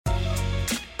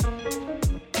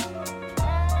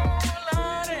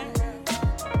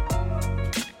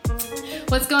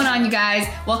What's going on, you guys?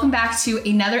 Welcome back to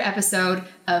another episode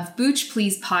of Booch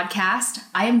Please podcast.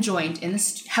 I am joined in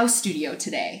the house studio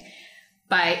today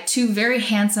by two very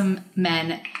handsome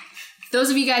men. Those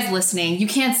of you guys listening, you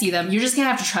can't see them. You're just gonna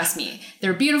have to trust me.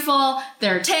 They're beautiful,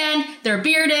 they're tan, they're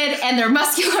bearded, and they're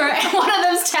muscular, and one of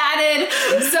them's tatted.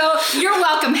 So you're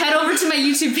welcome. Head over to my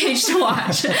YouTube page to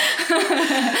watch.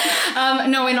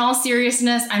 No, in all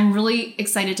seriousness, I'm really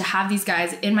excited to have these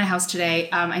guys in my house today.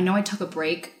 I know I took a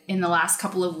break in the last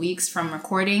couple of weeks from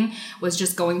recording, was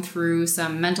just going through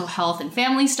some mental health and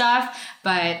family stuff,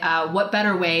 but what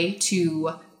better way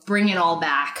to bring it all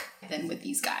back than with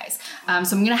these guys.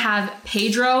 So I'm going to have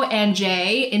Pedro and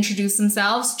Jay introduce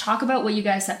themselves, talk about what you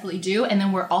guys separately do, and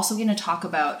then we're also going to talk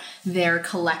about their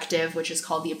collective, which is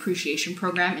called the Appreciation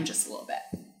Program, in just a little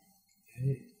bit.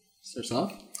 Okay. Starts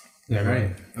off? Yeah,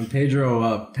 right. I'm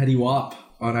Pedro, Petty Wop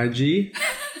on IG.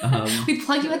 We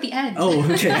plug you at the end. Oh,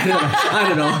 okay. I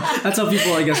don't know. That's how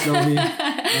people, I guess, know me.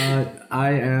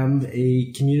 I am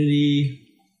a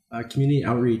community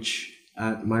outreach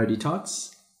at Meyer Detox,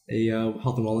 a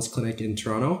health and wellness clinic in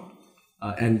Toronto,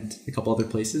 and a couple other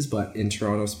places, but in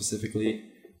Toronto specifically.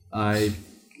 I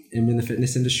am in the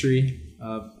fitness industry,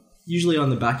 usually on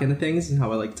the back end of things, is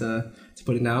how I like to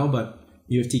put it now, but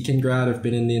U of T kin grad. I've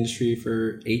been in the industry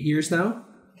for 8 years now.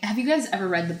 Have you guys ever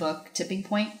read the book Tipping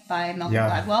Point by Malcolm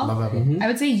Gladwell? Love that book. I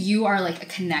would say you are like a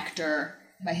connector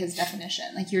by his definition.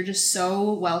 Like, you're just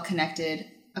so well connected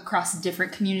across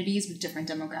different communities with different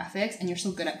demographics, and you're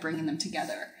so good at bringing them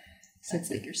together. So it's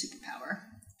like your superpower.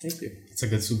 Thank you. It's a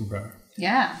good superpower.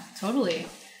 Yeah, totally.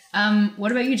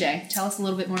 What about you, Jay? Tell us a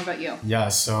little bit more about you. Yeah,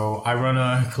 so I run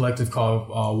a collective called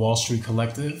Wall Street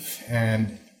Collective,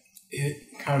 and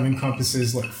it kind of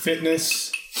encompasses like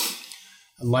fitness,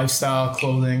 lifestyle,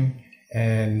 clothing,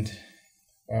 and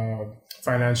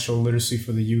financial literacy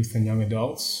for the youth and young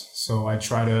adults. So I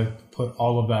try to put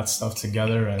all of that stuff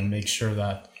together and make sure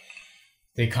that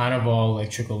they kind of all like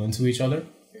trickle into each other,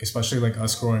 especially like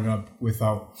us growing up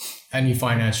without any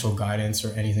financial guidance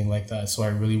or anything like that. So I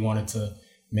really wanted to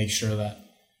make sure that,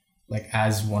 like,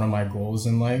 as one of my goals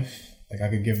in life, like I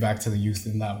could give back to the youth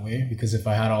in that way, because if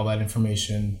I had all that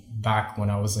information back when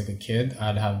I was like a kid,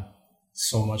 I'd have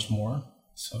so much more.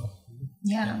 So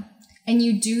yeah. And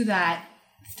you do that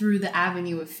through the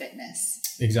avenue of fitness.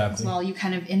 Exactly. As well, you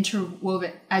kind of interwove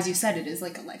it, as you said, it is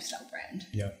like a lifestyle brand.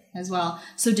 Yeah. As well.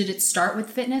 So did it start with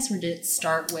fitness, or did it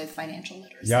start with financial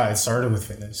literacy? Yeah, it started with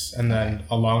fitness, and then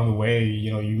along the way,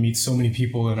 you know, you meet so many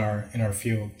people in our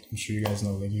field. I'm sure you guys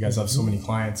know, like, you guys have so many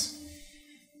clients,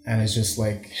 and it's just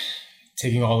like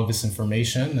taking all of this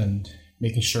information and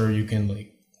making sure you can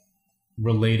like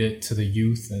relate it to the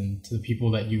youth and to the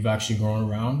people that you've actually grown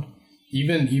around.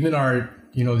 Even our,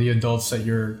 you know, the adults that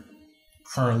you're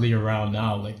currently around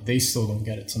now, like, they still don't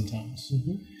get it sometimes.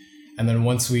 Mm-hmm. And then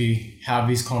once we have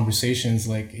these conversations,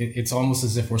 like, it's almost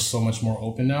as if we're so much more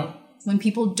open now. When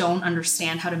people don't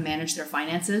understand how to manage their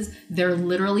finances, they're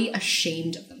literally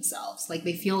ashamed of themselves. Like,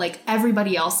 they feel like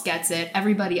everybody else gets it,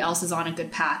 everybody else is on a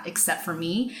good path except for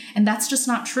me. And that's just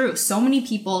not true. So many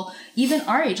people, even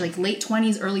our age, like late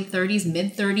 20s, early 30s,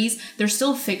 mid 30s, they're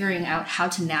still figuring out how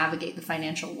to navigate the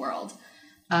financial world.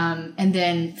 And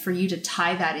then for you to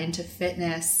tie that into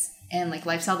fitness and like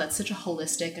lifestyle, that's such a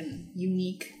holistic and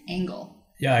unique angle.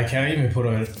 Yeah, I can't even put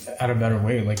it at a better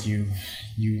way. Like, you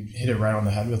hit it right on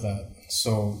the head with that.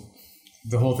 So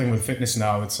the whole thing with fitness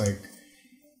now, it's like,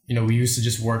 you know, we used to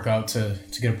just work out to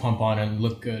get a pump on and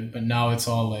look good. But now it's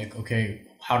all like, okay,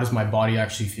 how does my body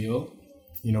actually feel?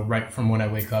 You know, right from when I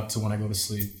wake up to when I go to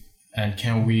sleep. And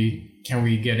can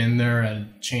we get in there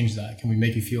and change that? Can we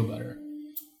make you feel better?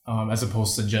 As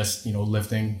opposed to just, you know,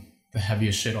 lifting the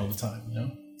heaviest shit all the time, you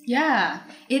know? Yeah,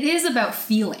 it is about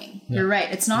feeling. Yeah. You're right.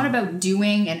 It's not about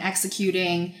doing and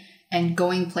executing and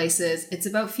going places. It's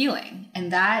about feeling.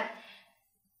 And that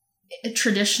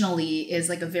traditionally is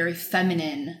like a very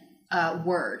feminine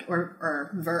word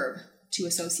or verb to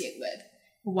associate with.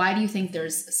 Why do you think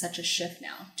there's such a shift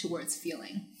now towards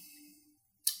feeling?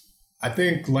 I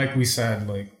think, like we said,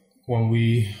 like when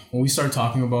we start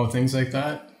talking about things like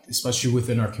that, especially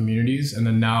within our communities, and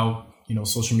then now, you know,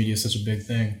 social media is such a big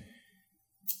thing.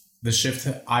 The shift,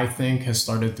 I think, has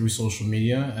started through social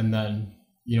media, and then,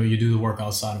 you know, you do the work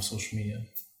outside of social media.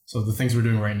 So the things we're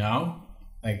doing right now,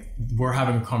 like, we're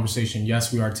having a conversation.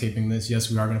 Yes, we are taping this.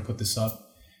 Yes, we are going to put this up.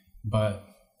 But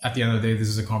at the end of the day, this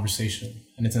is a conversation,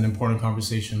 and it's an important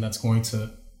conversation that's going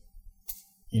to,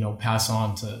 you know, pass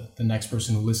on to the next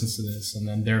person who listens to this, and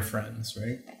then their friends,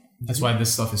 right? That's why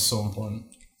this stuff is so important.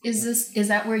 Is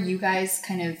that where you guys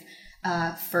kind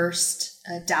of first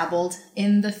dabbled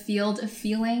in the field of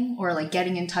feeling or like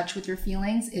getting in touch with your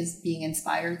feelings is being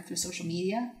inspired through social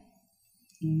media?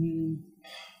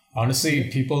 Honestly,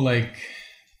 people like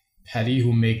Petty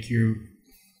who make you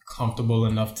comfortable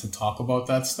enough to talk about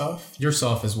that stuff,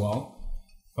 yourself as well.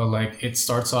 But like it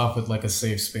starts off with like a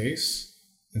safe space.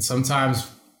 And sometimes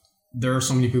there are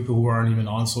so many people who aren't even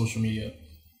on social media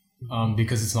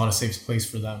because it's not a safe place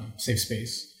for them, safe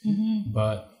space.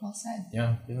 But well said.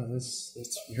 Yeah, that's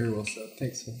very well said.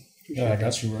 Thanks. I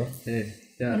got you, bro. Hey,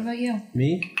 yeah. What about you?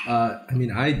 Me? I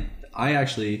mean, I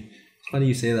actually, it's funny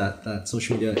you say that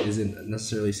social media isn't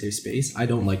necessarily a safe space. I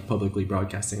don't like publicly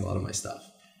broadcasting a lot of my stuff.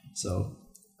 So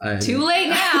too late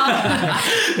now.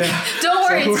 Don't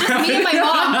worry, it's just me and my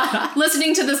mom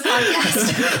listening to this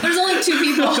podcast. There's only 2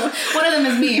 people. One of them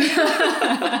is me.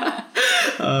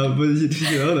 But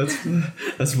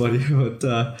that's funny. But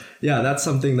that's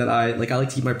something that I like to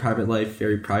keep my private life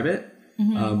very private.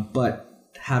 But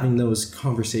having those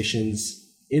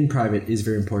conversations in private is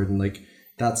very important. Like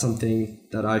that's something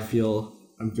that I feel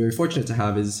I'm very fortunate to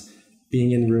have, is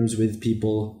being in rooms with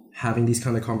people, having these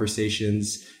kind of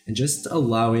conversations, and just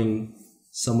allowing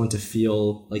someone to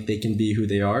feel like they can be who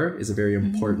they are is a very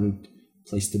important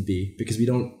place to be, because we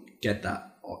don't get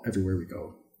that everywhere we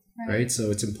go. Right? So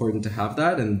it's important to have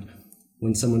that. And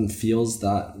when someone feels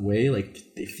that way, like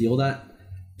they feel that,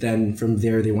 then from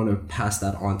there they want to pass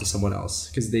that on to someone else,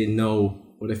 because they know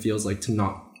what it feels like to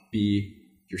not be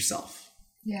yourself.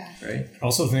 Yeah. Right. I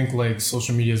also think like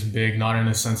social media is big, not in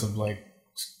a sense of like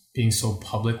being so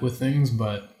public with things,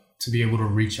 but to be able to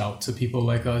reach out to people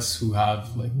like us who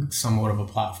have like somewhat of a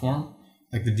platform,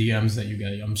 like the DMs that you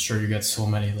get. I'm sure you get so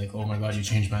many like, oh my God, you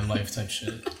changed my life type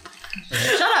shit.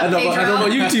 Shut up, I don't know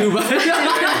about you two, but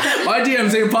my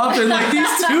DMs ain't popping like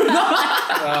these two.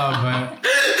 But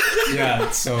yeah,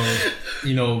 so,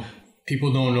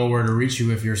 people don't know where to reach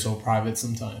you if you're so private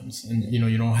sometimes. And,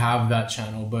 you don't have that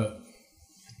channel. But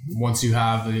once you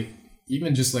have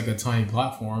even just like a tiny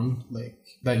platform, like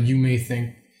that you may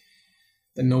think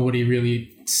that nobody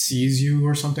really sees you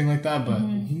or something like that. But,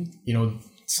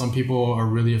 some people are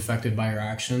really affected by your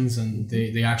actions, and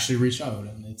they actually reach out,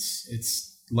 and it's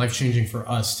life-changing for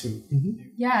us too.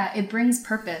 Yeah, it brings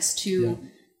purpose to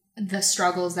the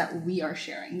struggles that we are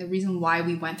sharing. The reason why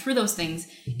we went through those things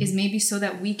is maybe so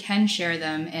that we can share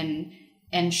them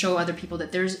and show other people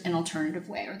that there's an alternative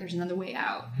way, or there's another way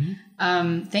out.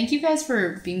 Thank you guys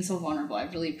for being so vulnerable. I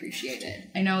really appreciate it.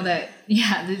 I know that,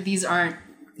 these aren't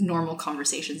normal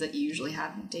conversations that you usually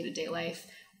have in day-to-day life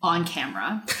on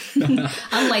camera.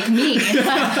 Unlike me.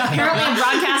 Apparently I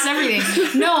broadcast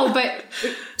everything. No, but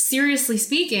seriously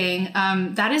speaking,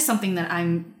 that is something that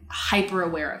I'm hyper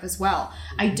aware of as well.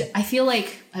 I feel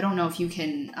like, I don't know if you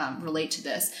can relate to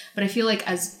this, but I feel like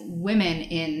as women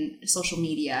in social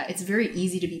media, it's very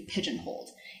easy to be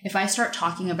pigeonholed. If I start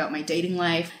talking about my dating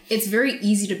life, it's very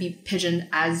easy to be pigeoned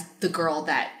as the girl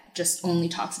that just only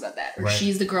talks about that, or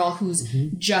she's the girl who's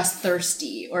just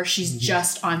thirsty, or she's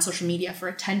just on social media for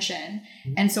attention.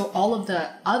 And so all of the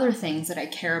other things that I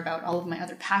care about, all of my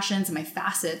other passions and my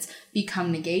facets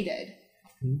become negated.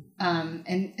 And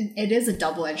it is a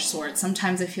double-edged sword.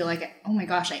 Sometimes I feel like, oh my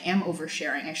gosh, I am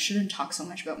oversharing. I shouldn't talk so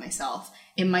much about myself.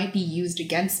 It might be used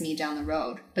against me down the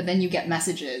road. But then you get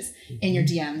messages in your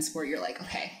DMs where you're like,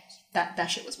 okay, that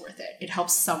shit was worth it. It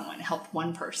helps someone, it helped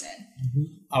one person.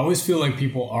 I always feel like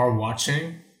people are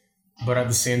watching, but at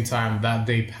the same time, that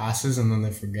day passes and then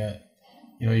they forget.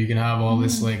 You can have all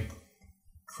this like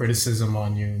criticism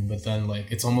on you, but then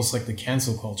like it's almost like the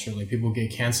cancel culture. Like people get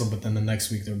canceled, but then the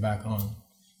next week they're back on.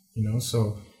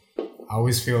 So I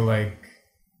always feel like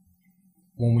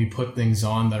when we put things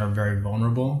on that are very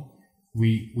vulnerable,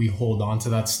 we hold on to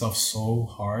that stuff so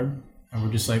hard, and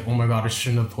we're just like, oh my God, I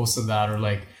shouldn't have posted that, or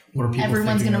like, what are people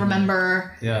everyone's gonna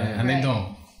remember. Yeah, and they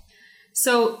don't.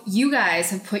 So you guys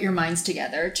have put your minds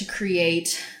together to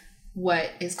create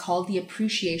what is called the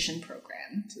Appreciation Program.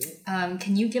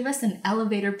 Can you give us an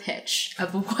elevator pitch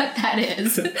of what that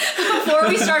is? Before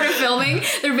we started filming,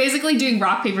 they're basically doing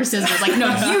rock, paper, scissors. Like, no,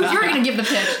 you're going to give the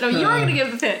pitch. No, you're going to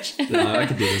give the pitch. No, I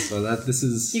can do this. So this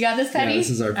is... You got this, Petty? Yeah, this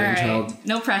is our brainchild. Right.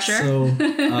 No pressure. So,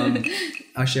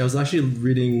 I was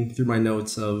reading through my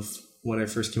notes of when I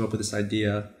first came up with this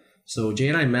idea. So Jay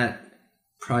and I met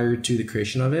prior to the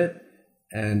creation of it.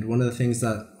 And one of the things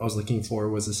that I was looking for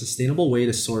was a sustainable way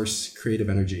to source creative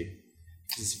energy.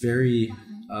 It's very,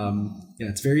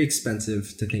 it's very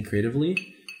expensive to think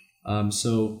creatively.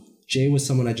 So Jay was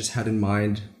someone I just had in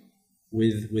mind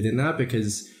within that,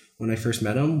 because when I first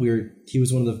met him, he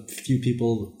was one of the few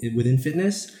people within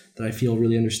fitness that I feel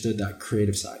really understood that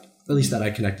creative side, at least that I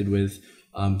connected with.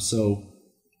 So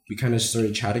we kind of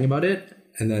started chatting about it,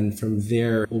 And then from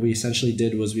there, what we essentially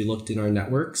did was we looked in our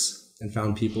networks and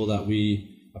found people that we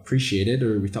appreciated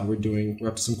or we thought we're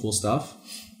up to some cool stuff,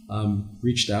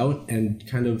 reached out and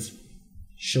kind of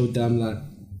showed them that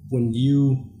when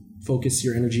you focus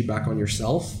your energy back on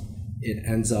yourself, it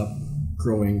ends up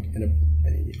growing and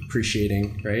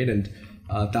appreciating, right? And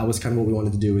that was kind of what we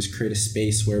wanted to do, is create a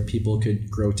space where people could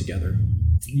grow together.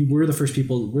 We're the first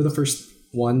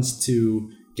ones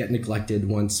to get neglected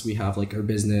once we have like our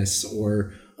business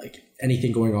or like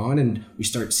anything going on and we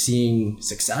start seeing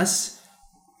success.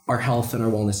 Our health and our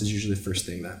wellness is usually the first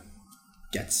thing that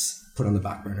gets put on the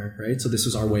back burner, right? So this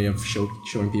was our way of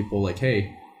showing people like,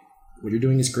 hey, what you're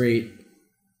doing is great.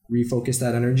 Refocus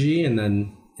that energy, and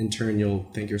then in turn, you'll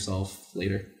thank yourself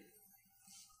later.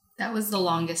 That was the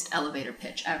longest elevator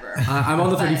pitch ever. I'm on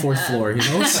the 34th floor, you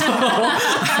know, so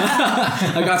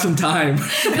I got some time.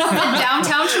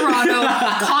 Downtown Toronto,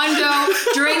 condo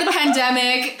during the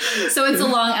pandemic, so it's a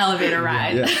long elevator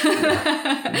ride.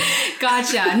 Yeah.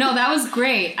 Gotcha. No, that was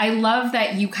great. I love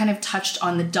that you kind of touched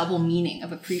on the double meaning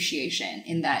of appreciation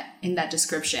in that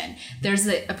description. There's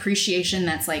the appreciation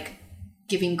that's like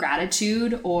giving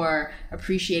gratitude or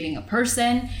appreciating a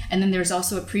person. And then there's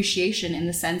also appreciation in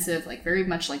the sense of like very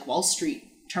much like Wall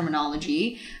Street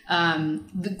terminology,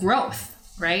 the growth,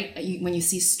 right? When you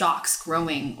see stocks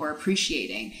growing or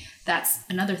appreciating, that's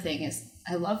another thing is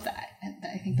I love that.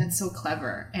 I think that's so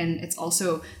clever. And it's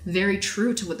also very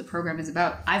true to what the program is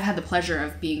about. I've had the pleasure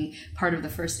of being part of the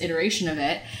first iteration of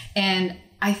it. And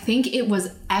I think it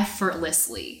was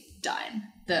effortlessly done,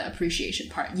 the appreciation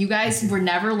part. You guys were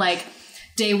never like,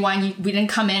 day one, we didn't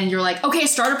come in and you're like, okay,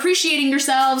 start appreciating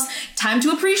yourselves. Time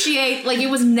to appreciate. Like, it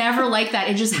was never like that.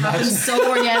 It just happened so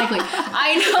organically.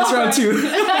 I know. That's round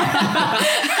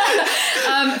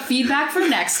 2. Feedback for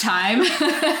next time.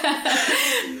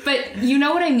 But you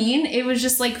know what I mean? It was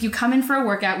just like you come in for a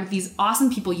workout with these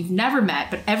awesome people you've never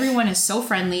met, but everyone is so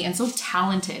friendly and so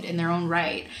talented in their own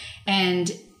right. And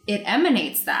it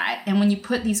emanates that. And when you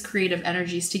put these creative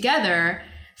energies together,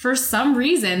 for some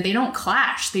reason, they don't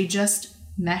clash. They just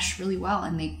mesh really well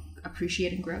and they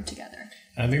appreciate and grow together.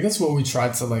 And I think that's what we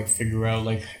tried to like figure out,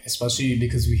 like, especially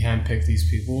because we handpick these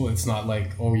people. It's not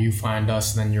like, oh, you find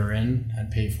us, then you're in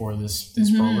and pay for this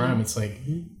program. It's like,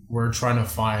 we're trying to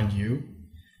find you.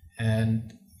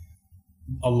 And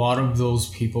a lot of those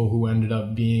people who ended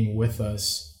up being with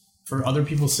us, for other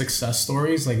people's success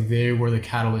stories, like they were the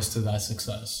catalyst to that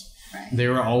success. Right.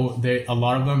 A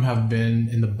lot of them have been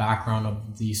in the background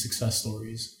of the success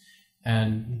stories.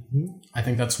 And I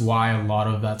think that's why a lot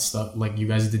of that stuff, like you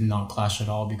guys did not clash at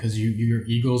all, because your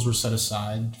egos were set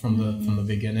aside from the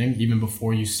beginning, even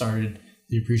before you started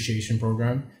the appreciation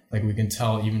program. Like we can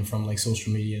tell even from like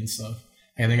social media and stuff.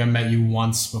 I think I met you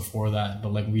once before that,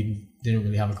 but like we didn't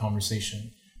really have a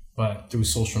conversation. But through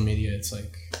social media, it's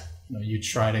like, you know, you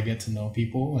try to get to know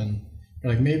people and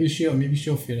you're like, maybe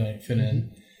she'll fit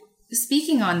in.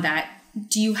 Speaking on that,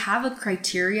 do you have a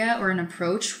criteria or an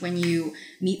approach when you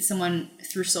meet someone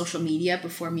through social media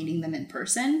before meeting them in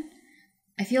person?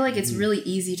 I feel like it's really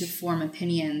easy to form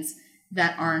opinions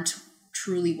that aren't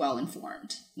truly well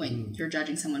informed when you're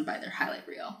judging someone by their highlight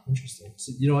reel. Interesting.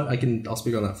 So you know what? I'll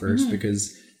speak on that first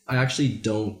because I actually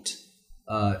don't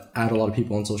add a lot of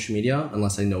people on social media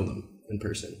unless I know them in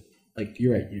person. Like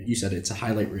you're right. You said it's a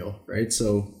highlight reel, right?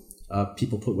 So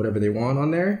people put whatever they want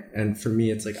on there. And for me,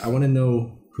 it's like, I want to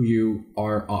know who you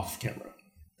are off camera.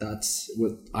 That's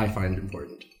what I find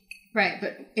important. Right.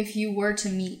 But if you were to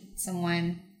meet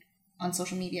someone on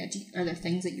social media, are there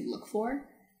things that you look for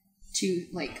to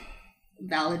like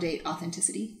validate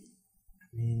authenticity?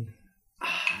 I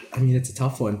mean, it's a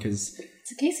tough one because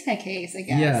it's a case by case, I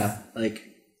guess. Yeah. Like,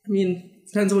 I mean,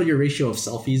 it depends on what your ratio of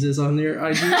selfies is on your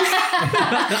IG.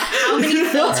 How many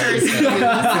filters you use?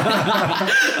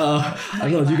 I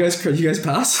don't know. Do you guys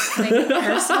pass? Like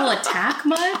personal attack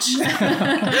much?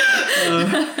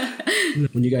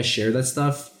 When you guys share that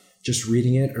stuff, just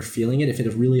reading it or feeling it, if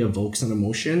it really evokes an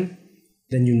emotion,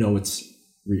 then you know it's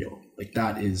real. Like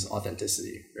that is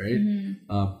authenticity, right?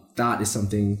 That is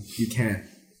something you can't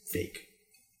fake.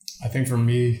 I think for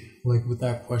me, like with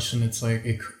that question, it's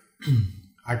like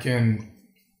I can,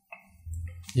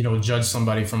 you know, judge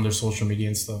somebody from their social media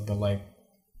and stuff, but like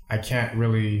I can't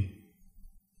really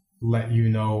let you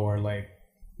know or like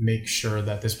make sure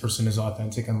that this person is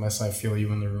authentic unless I feel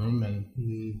you in the room. And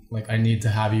like I need to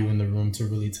have you in the room to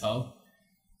really tell,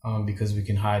 because we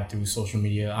can hide through social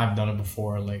media. I've done it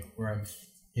before, like where I've,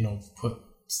 you know, put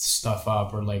stuff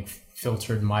up or like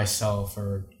filtered myself,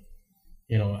 or,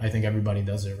 you know, I think everybody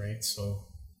does it, right? So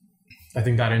I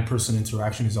think that in-person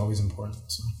interaction is always important.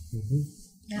 So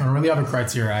I don't really have a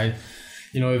criteria.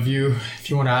 if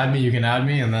you want to add me, you can add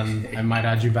me, and then I might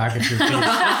add you back if your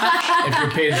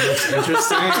page looks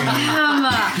interesting.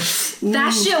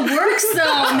 That shit works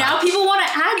though. Now people want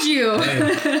to add you.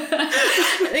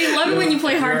 They love it when you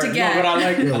play hard to get. No, but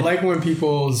I like when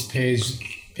people's pages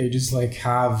like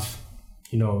have,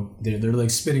 they're like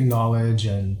spitting knowledge,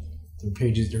 and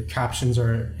their captions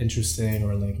are interesting,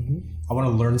 or like I want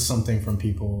to learn something from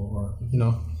people, or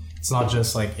it's not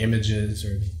just like images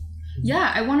or.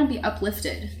 Yeah, I want to be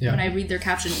uplifted when I read their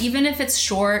caption. Even if it's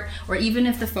short, or even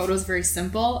if the photo is very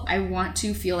simple, I want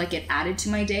to feel like it added to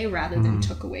my day rather than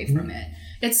took away from it.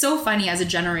 It's so funny, as a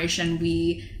generation,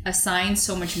 we assign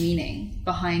so much meaning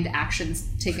behind actions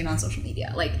taken on social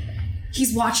media. Like,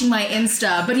 he's watching my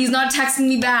Insta, but he's not texting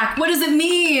me back. What does it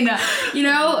mean?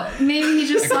 Maybe he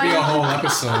just It could be a whole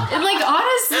episode. Like,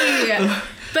 honestly.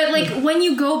 But like, when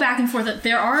you go back and forth,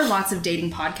 there are lots of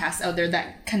dating podcasts out there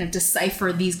that kind of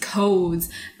decipher these codes.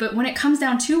 But when it comes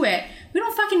down to it, we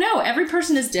don't fucking know. Every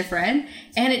person is different,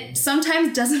 and it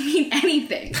sometimes doesn't mean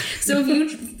anything. So if you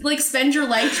like spend your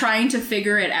life trying to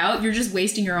figure it out, you're just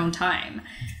wasting your own time.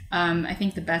 I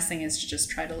think the best thing is to just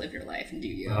try to live your life and do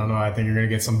you. I don't know. I think you're going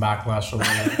to get some backlash from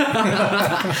that.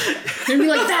 They're going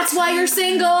to be like, that's why you're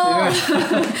single. That's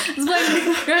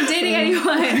why you're not dating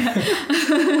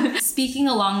anyone. Speaking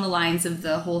along the lines of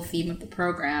the whole theme of the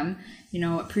program,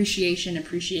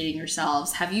 appreciating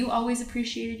yourselves. Have you always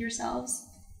appreciated yourselves?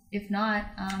 If not,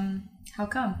 how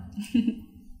come?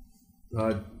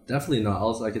 Definitely not.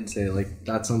 Also, I can say like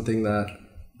that's something that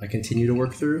I continue to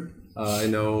work through. I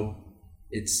know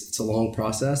it's a long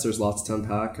process. There's lots to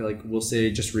unpack. Like we'll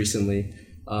say just recently,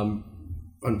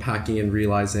 unpacking and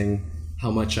realizing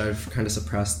how much I've kind of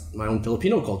suppressed my own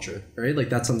Filipino culture, right? Like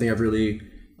that's something I've really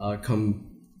come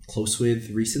close with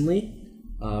recently.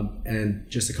 And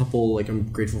just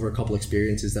I'm grateful for a couple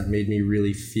experiences that made me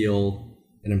really feel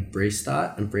and embrace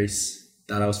that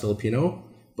I was Filipino,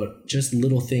 but just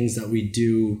little things that we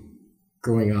do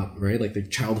growing up, right? Like the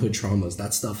childhood traumas,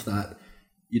 that stuff that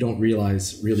you don't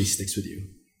realize really sticks with you.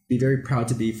 Be very proud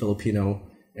to be Filipino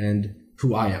and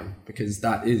who I am, because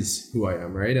that is who I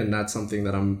am, right? And that's something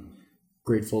that I'm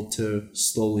grateful to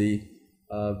slowly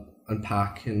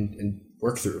unpack and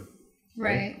work through.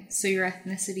 Right. So your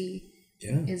ethnicity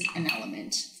is an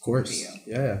element. Of course. For you.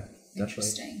 Yeah, definitely.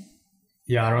 Interesting.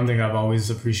 Yeah, I don't think I've always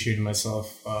appreciated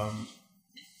myself.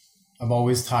 I've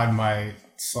always tied my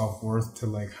self-worth to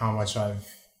like how much I've,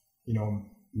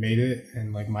 made it,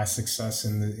 and like my success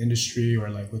in the industry, or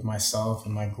like with myself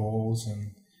and my goals.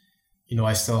 And,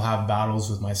 I still have battles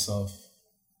with myself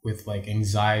with like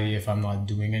anxiety if I'm not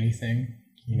doing anything,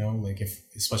 like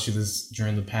especially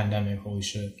during the pandemic, holy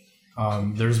shit.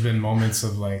 There's been moments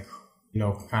of like,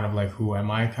 kind of like, who am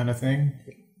I kind of thing.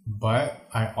 But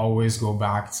I always go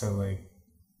back to like,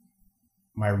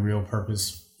 my real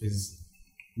purpose is,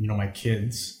 my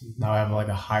kids. Now I have like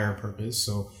a higher purpose.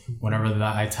 So whenever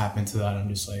that I tap into that, I'm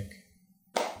just like,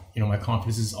 my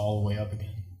confidence is all the way up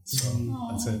again. So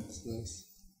that's it. That's nice.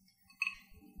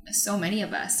 So many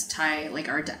of us tie like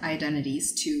our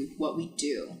identities to what we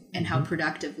do and how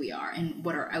productive we are and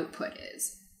what our output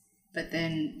is. But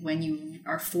then when you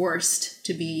are forced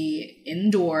to be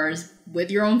indoors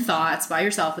with your own thoughts by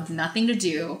yourself with nothing to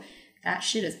do, that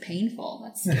shit is painful.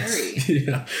 That's scary.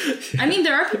 Yeah. I mean,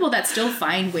 there are people that still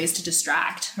find ways to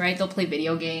distract, right? They'll play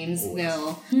video games.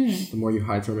 The more you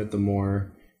hide from it, the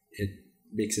more it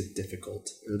makes it difficult,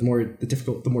 or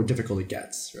the more difficult it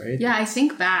gets, right? Yeah, I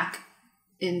think back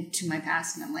into my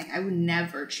past and I'm like, I would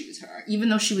never choose her. Even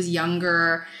though she was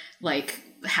younger, like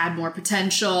had more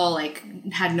potential, like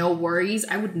had no worries,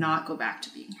 I would not go back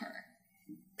to being her.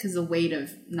 Because the weight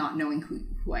of not knowing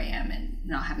who I am and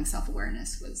not having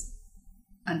self-awareness was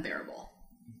unbearable.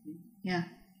 Yeah.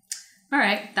 All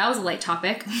right, that was a light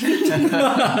topic. So,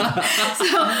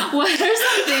 what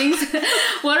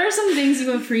are some things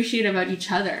you appreciate about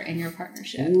each other in your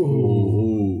partnership?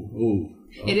 Ooh.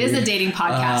 It is a dating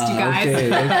podcast, you guys.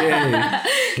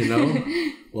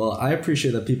 Okay. Well, I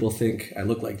appreciate that people think I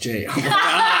look like Jay. I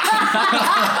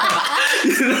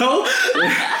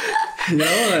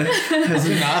was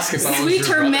gonna ask if I was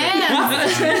Sweeter man.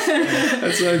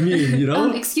 That's what I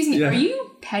mean, excuse me, are you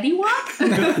Pettywop?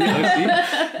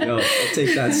 I'll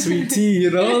take that sweet tea,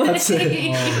 that's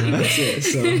it. That's it.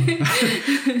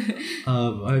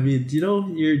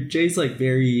 So, Jay's like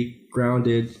very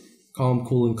grounded, calm,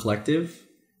 cool, and collective.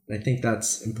 And I think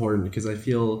that's important because I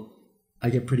feel I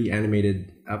get pretty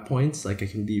animated at points. Like I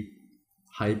can be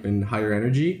hype and higher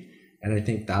energy. And I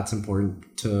think that's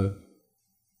important to,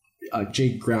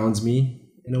 Jay grounds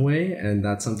me in a way. And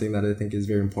that's something that I think is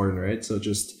very important, right? So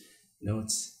just,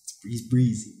 it's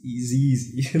breeze,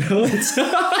 easy, it's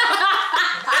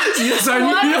Sorry,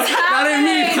 What is that didn't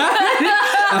mean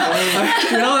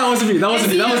that wasn't me. That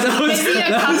wasn't me. That was. Is he a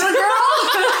cover girl?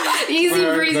 Easy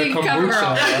breezy The cover girl.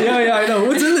 kombucha. Yeah, I know.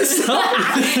 What's in this stuff?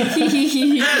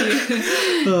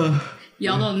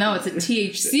 Y'all don't know it's a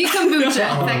THC kombucha.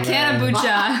 That can of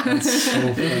kombucha.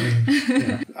 So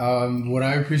funny. What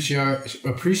I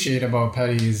appreciate about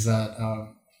Petty is that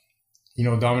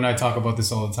Dom and I talk about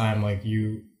this all the time. Like,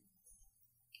 you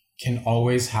can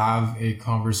always have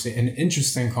an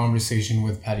interesting conversation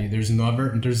with Petty. There's never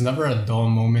a dull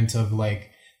moment of like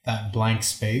that blank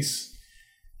space,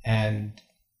 and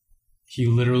he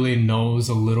literally knows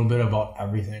a little bit about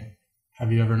everything.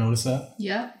 Have you ever noticed that?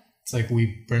 Yeah. It's like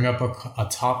we bring up a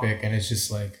topic and it's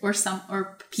just like or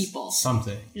people.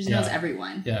 Something. He just knows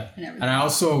everyone. Yeah. And everything. And I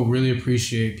also really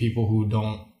appreciate people who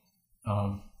don't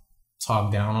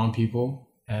talk down on people,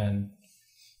 and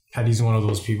Patty's one of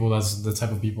those people. That's the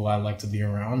type of people I like to be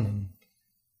around, and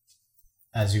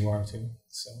as you are too.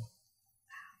 So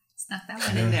snuck that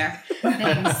one in there.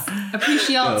 Thanks.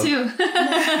 Appreciate too.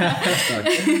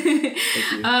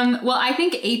 Well, I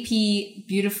think AP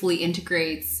beautifully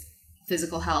integrates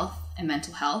physical health and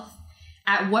mental health.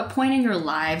 At what point in your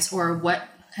lives, or what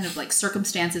kind of like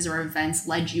circumstances or events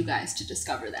led you guys to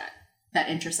discover that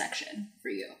intersection for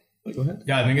you? Go ahead.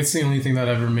 Yeah, I think it's the only thing that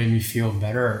ever made me feel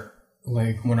better.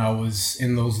 Like when I was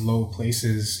in those low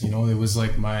places, it was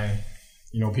like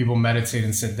people meditate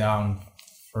and sit down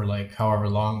for like however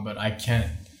long, but I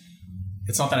can't.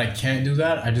 It's not that I can't do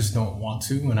that. I just don't want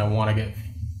to, and I want to get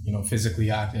physically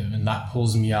active, and that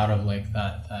pulls me out of like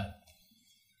that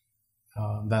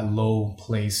low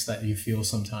place that you feel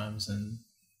sometimes. And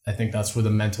I think that's where the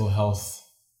mental health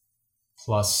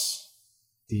plus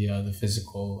the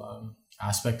physical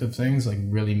aspect of things like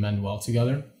really mend well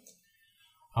together.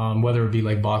 Whether it be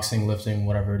like boxing, lifting,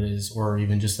 whatever it is, or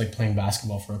even just like playing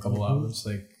basketball for a couple hours.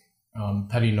 Like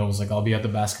Petty knows, like I'll be at the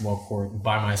basketball court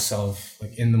by myself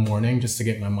like in the morning just to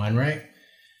get my mind right,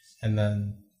 and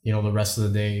then the rest of the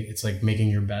day it's like making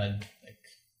your bed. Like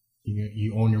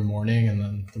you own your morning, and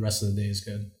then the rest of the day is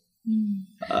good.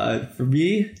 For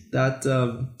me, it's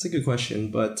a good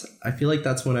question, but I feel like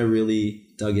that's when I really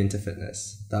dug into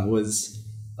fitness. That was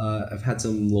I've had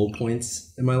some low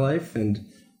points in my life, and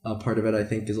part of it I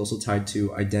think is also tied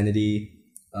to identity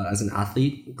as an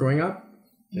athlete growing up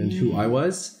and who I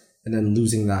was, and then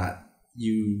losing that.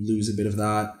 You lose a bit of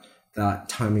that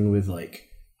timing with like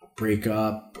a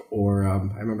breakup, or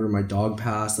I remember my dog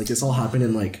passed. Like this all happened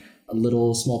in like a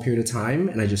little small period of time,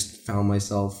 and I just found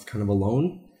myself kind of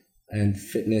alone, and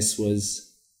fitness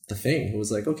was the thing. It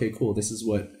was like, okay, cool, this is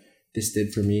what this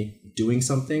did for me. Doing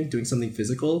something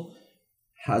physical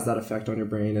has that effect on your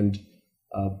brain, and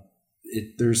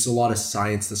there's a lot of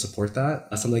science to support that.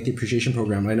 Something like the appreciation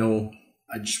program, I know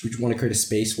we want to create a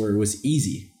space where it was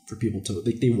easy for people to,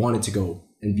 like, they wanted to go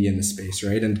and be in this space,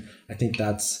 right? And I think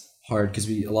that's hard because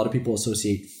a lot of people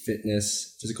associate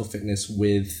physical fitness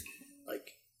with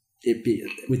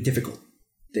with difficult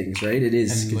things, right? It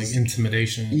is, and like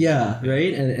intimidation. Yeah,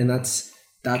 right. And that's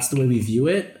the way we view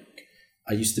it.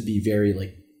 I used to be very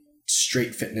like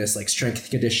straight fitness, like strength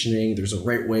conditioning. There's a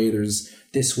right way, there's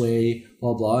this way,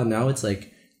 blah blah. And now it's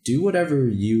like, do whatever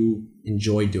you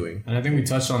enjoy doing. And I think we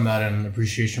touched on that in an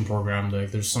appreciation program.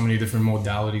 Like there's so many different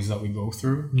modalities that we go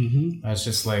through. Mm-hmm. It's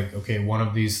just like, okay, one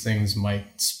of these things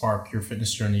might spark your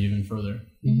fitness journey even further.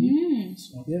 Mm-hmm.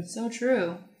 So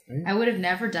true. Right? I would have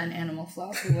never done Animal Flow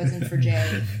if it wasn't for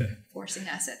Jay forcing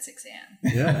us at 6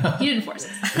 a.m. Yeah. He didn't force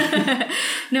us.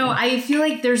 No, I feel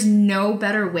like there's no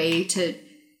better way to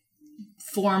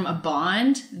form a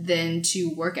bond than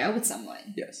to work out with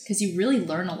someone. Yes. Because you really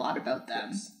learn a lot about them.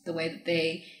 Yes. The way that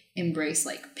they embrace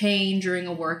like pain during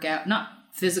a workout, not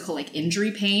physical like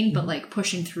injury pain, mm-hmm. but like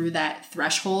pushing through that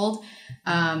threshold,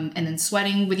 and then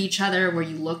sweating with each other where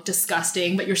you look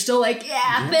disgusting, but you're still like,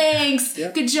 yeah. Thanks.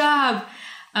 Yeah. Good job.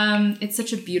 It's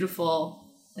such a beautiful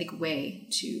like way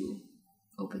to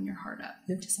open your heart up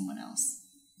to someone else.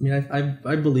 I mean,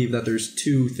 I believe that there's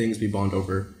two things we bond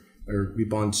over, or we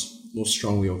bond most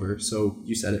strongly over. So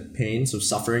you said it, pain. So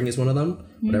suffering is one of them,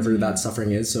 whatever that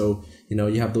suffering is. So,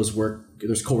 you have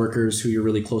there's coworkers who you're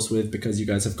really close with because you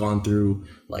guys have gone through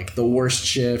like the worst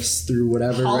shifts, through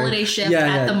whatever. Holiday right? shift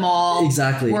at the mall.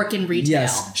 Exactly. Work in retail.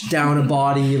 Yes. Down a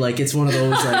body. Like it's one of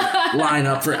those like line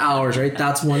up for hours, right?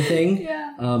 That's one thing.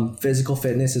 Yeah. Physical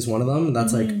fitness is one of them.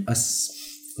 That's like a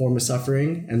form of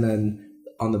suffering. And then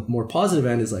on the more positive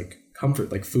end is like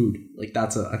comfort, like food. Like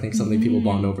that's I think something people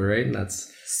bond over, right? And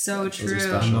that's so true.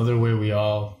 Another way we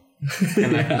all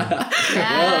connect.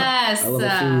 Yes. I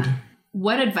love food.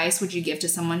 what advice would you give to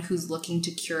someone who's looking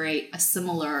to curate a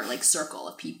similar like circle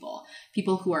of people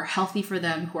who are healthy for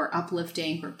them, who are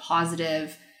uplifting, who are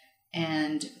positive,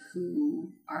 and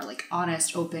who are like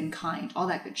honest, open, kind, all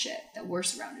that good shit that we're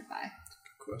surrounded by?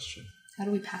 Good question. How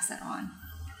do we pass that on?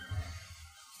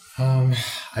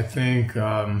 I think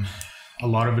a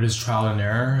lot of it is trial and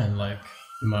error, and like,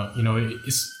 you know,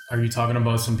 are you talking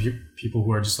about some people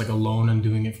who are just like alone and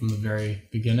doing it from the very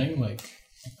beginning, like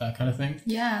that kind of thing?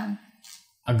 Yeah.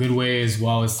 A good way as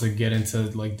well is to get into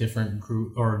like different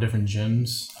group or different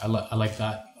gyms. I like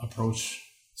that approach.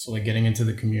 So like getting into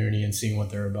the community and seeing what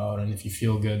they're about, and if you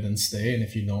feel good, then stay, and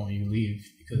if you don't, you leave,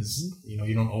 because you know,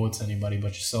 you don't owe it to anybody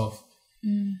but yourself.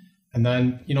 And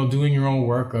then, you know, doing your own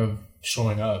work of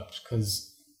showing up,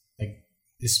 because like,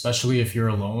 especially if you're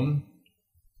alone,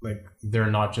 like they're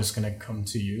not just gonna come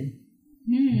to you.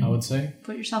 I would say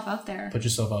put yourself out there. That's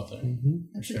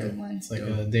a good one. It's like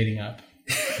a dating app.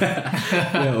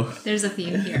 There's a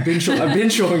theme here. I've been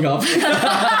showing up.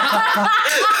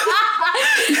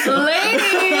 Ladies,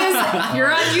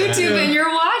 you're on YouTube and you're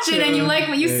watching and you like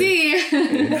what you see.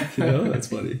 That's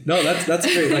funny. No, that's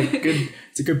great. Like, good.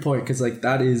 It's a good point, because like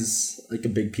that is like a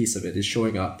big piece of it, is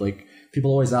showing up. Like,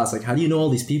 people always ask, like, how do you know all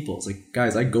these people? It's like,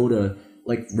 guys, I go to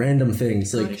like random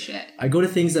things. Like, I go to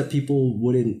things that people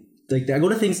wouldn't. Like, I go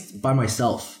to things by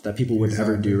myself that people would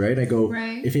ever do, right? I go,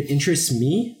 if it interests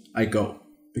me, I go,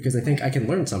 because I think I can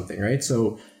learn something, right?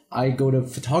 So I go to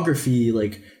photography,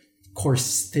 like,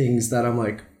 course things that I'm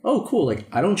like, oh, cool. Like,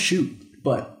 I don't shoot,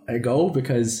 but I go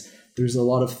because there's a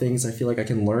lot of things I feel like I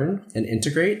can learn and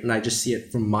integrate, and I just see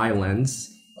it from my lens.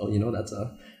 Oh, you know, that's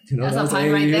a... You know, that's a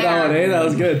pun right there. That one, eh? That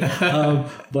was good.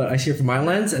 But I see it from my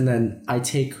lens, and then I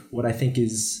take what I think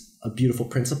is a beautiful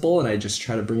principle and I just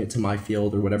try to bring it to my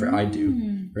field or whatever I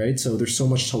do, right? So there's so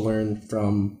much to learn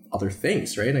from other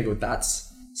things, right? And I go,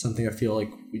 that's something I feel like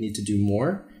we need to do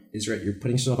more, is, right, you're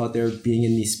putting yourself out there, being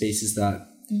in these spaces that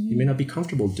you may not be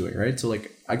comfortable doing, right? So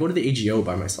like, I go to the AGO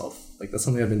by myself. Like, that's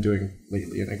something I've been doing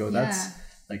lately, and I go, that's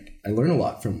like, I learn a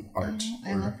lot from art.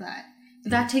 I love that.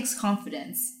 But that takes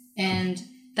confidence, and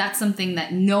that's something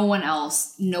that no one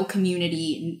else, no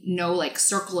community, no like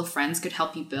circle of friends could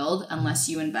help you build unless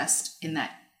you invest in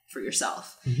that for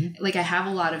yourself. Like, I have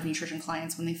a lot of nutrition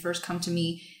clients, when they first come to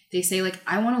me, they say like,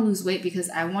 I want to lose weight because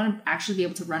I want to actually be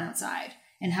able to run outside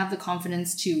and have the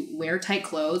confidence to wear tight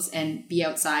clothes and be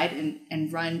outside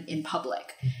and run in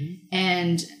public.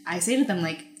 And I say to them,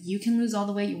 like, you can lose all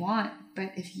the weight you want,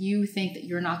 but if you think that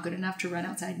you're not good enough to run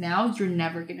outside now, you're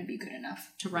never going to be good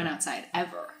enough to run outside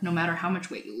ever, no matter how much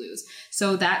weight you lose.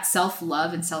 So that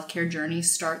self-love and self-care journey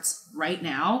starts right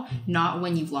now, not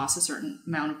when you've lost a certain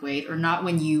amount of weight, or not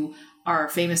when you are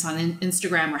famous on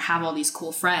Instagram or have all these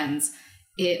cool friends.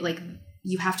 It, like,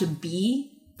 you have to be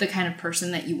the kind of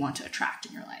person that you want to attract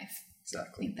in your life.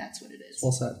 Exactly. I think that's what it is.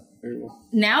 Well said. Very well.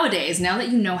 Nowadays, now that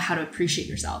you know how to appreciate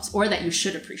yourselves, or that you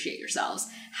should appreciate yourselves,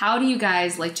 how do you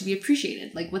guys like to be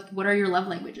appreciated? Like, what are your love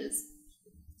languages?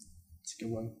 It's a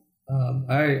good one.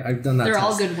 I've done that. They're test.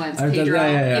 all good ones, I've Pedro.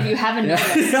 If you haven't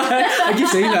noticed. I keep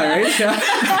saying that, right?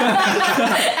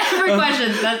 Every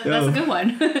question. That's a good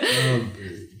one.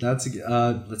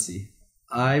 Let's see.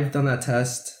 I've done that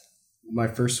test. My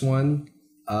first one,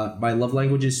 my love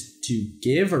language is to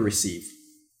give or receive.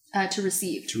 To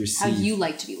receive. To receive. How you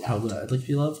like to be loved. How I'd like to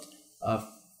be loved.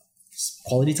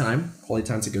 Quality time. Quality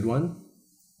time's a good one.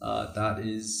 That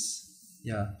is,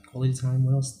 quality time.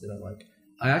 What else did I like?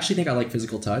 I actually think I like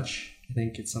physical touch. I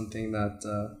think it's something that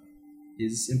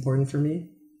is important for me.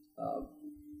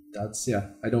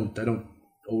 I don't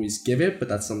always give it, but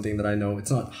that's something that I know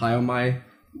it's not high on my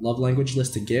love language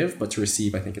list to give, but to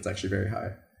receive, I think it's actually very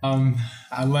high.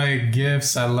 I like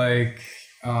gifts. I like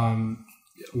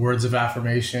words of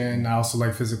affirmation. I also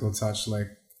like physical touch. Like,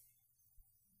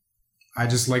 I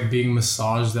just like being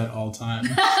massaged at all times.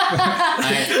 You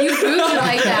Booch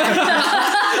like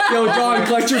that. Yo, John,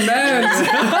 collect your meds.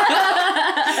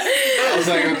 I was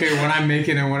like, okay, when I make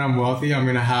it and when I'm wealthy, I'm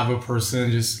gonna have a person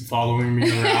just following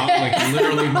me around, like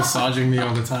literally massaging me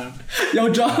all the time. Yo,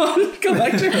 John,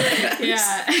 collect your meds.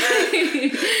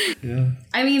 Yeah.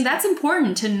 I mean, that's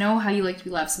important to know how you like to be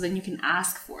loved, so then you can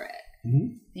ask for it. I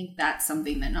think that's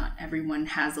something that not everyone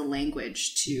has a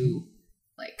language to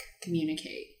like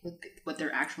communicate what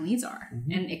their actual needs are.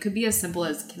 And it could be as simple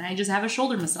as, can I just have a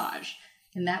shoulder massage?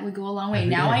 And that would go a long way.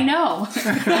 Now I know.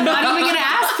 I'm not even going to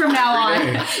ask from now on.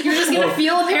 You're just going to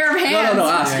feel a pair of hands. No,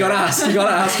 ask. You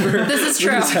gotta ask for. This is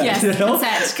true. Yes, you know?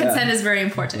 Consent is very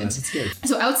important. That's good.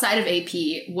 So outside of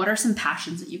AP, what are some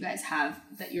passions that you guys have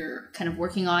that you're kind of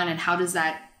working on, and how does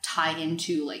that tie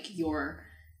into like your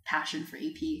passion for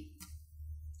AP?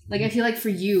 Like, I feel like for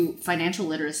you, financial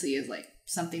literacy is like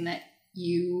something that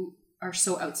you are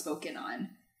so outspoken on.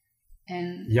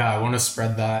 And yeah, I want to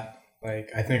spread that.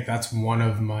 Like, I think that's one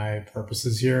of my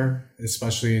purposes here,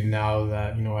 especially now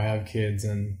that, you know, I have kids,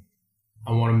 and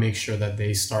I want to make sure that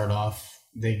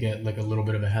they get like a little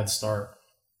bit of a head start.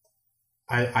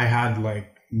 I had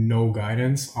like no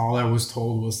guidance. All I was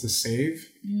told was to save.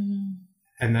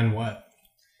 And then what?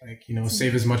 Like, you know,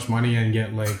 save as much money and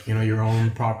get like, you know, your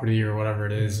own property or whatever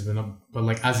it is. But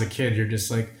like as a kid, you're just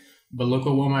like, but look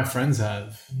at what my friends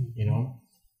have, you know?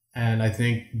 And I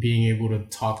think being able to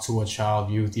talk to a child,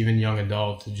 youth, even young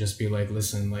adult, to just be like,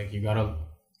 listen, like you got to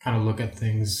kind of look at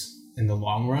things in the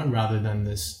long run rather than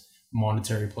this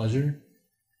monetary pleasure.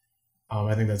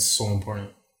 I think that's so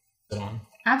important.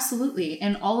 Absolutely.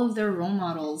 And all of their role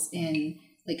models in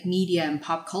like media and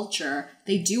pop culture,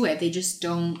 they do it. They just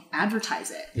don't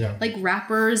advertise it. Yeah. Like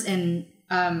rappers and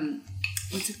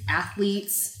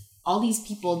athletes, all these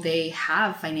people, they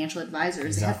have financial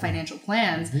advisors, They have financial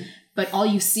plans, but all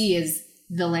you see is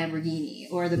the Lamborghini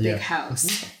or the big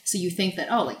house. So you think that,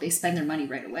 oh, like they spend their money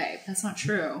right away. But that's not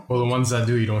true. Well, the ones that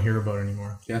do, you don't hear about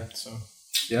anymore. Yeah. So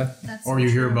yeah. That's or you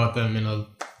hear about them in a,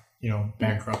 you know,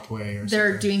 bankrupt way or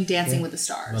They're something. doing Dancing with the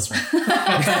Stars. That's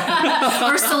right.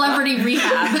 Or Celebrity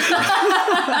Rehab.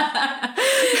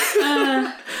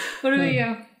 What about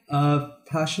you?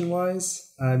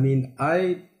 Passion-wise, I mean,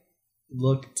 I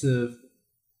look to...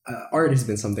 art has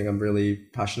been something I'm really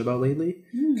passionate about lately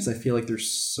because I feel like there's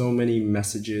so many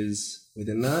messages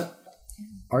within that.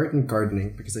 Art and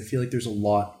gardening, because I feel like there's a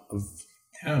lot of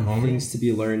things to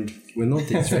be learned with those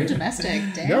things, right? Domestic,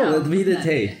 damn. No, let me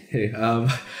hey,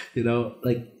 you know,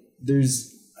 like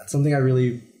there's something I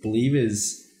really believe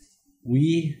is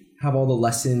we have all the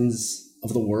lessons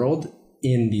of the world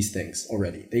in these things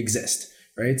already. They exist,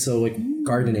 right? So like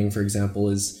gardening, for example,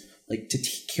 is like to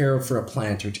care for a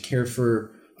plant or to care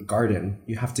for a garden,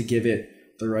 you have to give it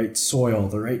the right soil,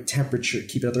 the right temperature,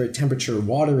 keep it at the right temperature,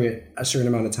 water it a certain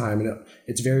amount of time. And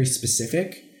it's very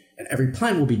specific, and every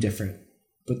plant will be different,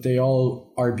 but they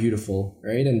all are beautiful,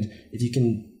 right? And if you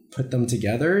can put them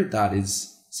together, that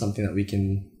is something that we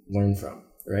can learn from,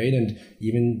 right? And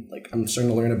even like I'm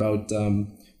starting to learn about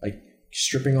like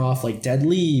stripping off like dead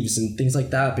leaves and things like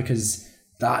that, because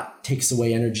that takes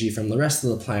away energy from the rest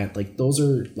of the plant. Like those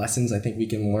are lessons I think we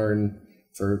can learn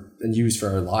and use for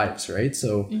our lives, right?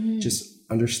 So just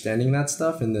understanding that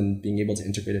stuff and then being able to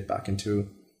integrate it back into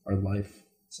our life.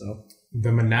 So the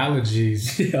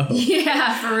analogies.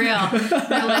 Yeah, for real.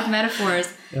 Real life metaphors.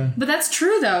 Yeah. But that's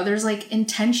true though. There's like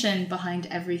intention behind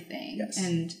everything. Yes.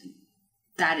 And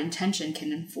that intention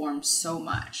can inform so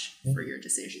much for your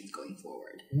decisions going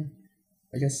forward. Yeah.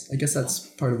 I guess that's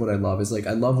part of what I love is like,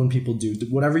 I love when people do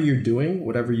whatever you're doing,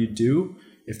 whatever you do,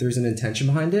 if there's an intention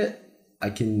behind it, I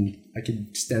can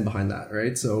stand behind that,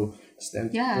 right? So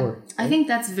stand forward. Right? I think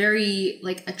that's very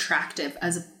like attractive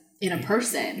in a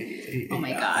person. Oh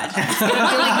my God. It's gonna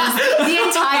be like this the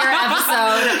entire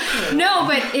episode. No,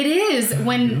 but it is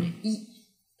when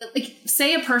like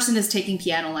say a person is taking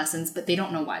piano lessons, but they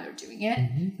don't know why they're doing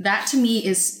it. That to me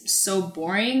is so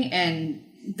boring and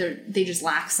they just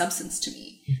lack substance to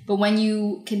me. But when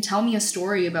you can tell me a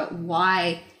story about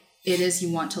why it is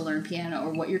you want to learn piano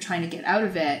or what you're trying to get out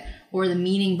of it or the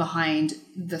meaning behind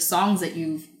the songs that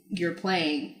you're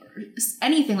playing or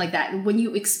anything like that, when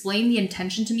you explain the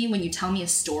intention to me, when you tell me a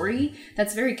story,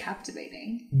 that's very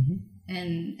captivating.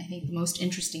 And I think the most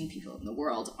interesting people in the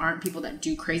world aren't people that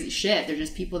do crazy shit. They're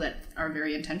just people that are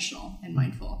very intentional and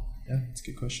mindful. Yeah, that's a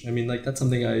good question. I mean, like that's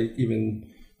something I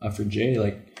even for Jay,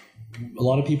 like a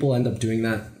lot of people end up doing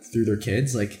that through their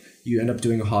kids. Like you end up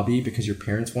doing a hobby because your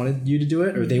parents wanted you to do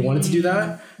it or they wanted to do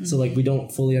that. So like we don't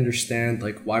fully understand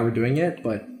like why we're doing it,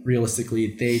 but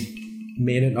realistically they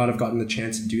may not have gotten the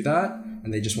chance to do that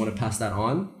and they just want to pass that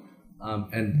on.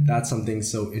 And that's something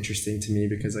so interesting to me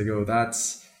because I go,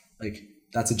 that's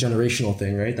a generational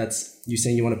thing, right? That's you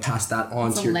saying you want to pass that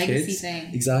on to your kids.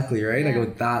 Thing. Exactly, right? Yeah. I go,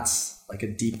 that's like a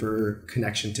deeper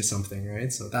connection to something,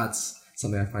 right? So that's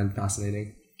something I find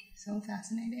fascinating. So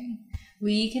fascinating.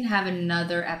 We can have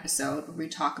another episode where we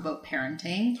talk about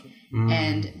parenting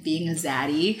and being a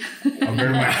zaddy.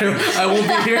 I won't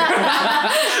be here.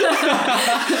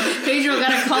 Pedro,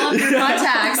 gotta call up your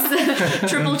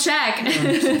contacts. Triple check.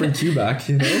 Bring Q back,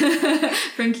 you know?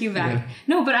 Bring Q back. Yeah.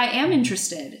 No, but I am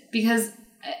interested because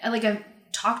I've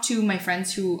talked to my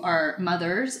friends who are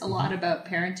mothers a lot about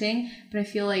parenting, but I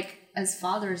feel like as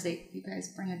fathers, you guys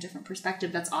bring a different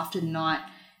perspective that's often not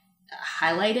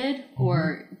highlighted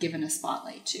or given a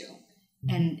spotlight to.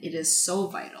 And it is so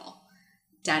vital.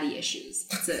 daddy issues.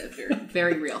 It's a very,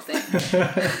 very real thing.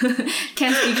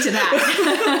 Can't speak to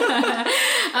that.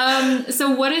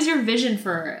 So what is your vision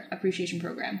for Appreciation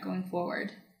Program going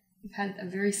forward? You've had a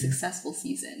very successful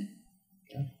season.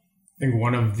 I think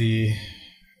one of the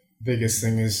biggest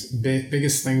things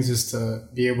is to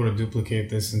be able to duplicate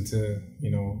this into,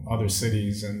 other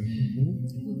cities and,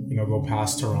 go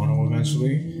past Toronto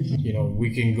eventually. We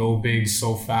can go big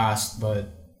so fast,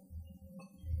 but,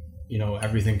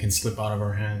 everything can slip out of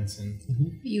our hands and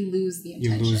you lose the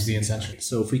intention.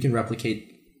 So if we can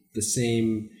replicate the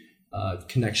same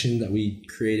connection that we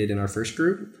created in our first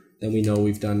group, then we know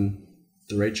we've done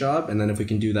the right job. And then if we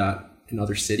can do that in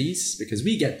other cities, because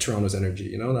we get Toronto's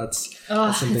energy, that's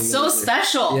something it's so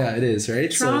special. Yeah, it is,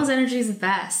 right? Toronto's energy is the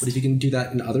best. But if you can do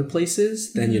that in other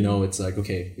places, then it's like,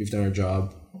 okay, we've done our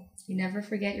job. You never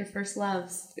forget your first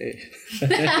loves. Okay.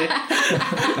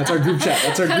 That's our group chat.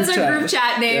 That's our group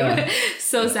chat name. Yeah.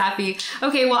 So sappy.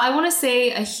 Okay, well, I want to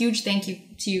say a huge thank you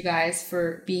to you guys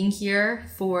for being here,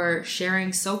 for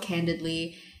sharing so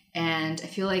candidly, and I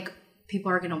feel like people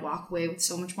are going to walk away with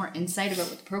so much more insight about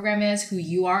what the program is, who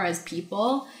you are as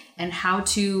people, and how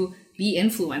to be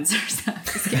influencers.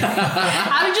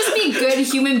 How to just be good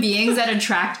human beings that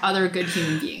attract other good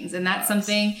human beings. And that's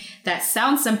something that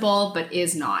sounds simple, but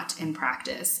is not in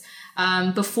practice.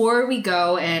 Before we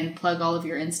go and plug all of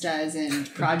your Instas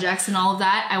and projects and all of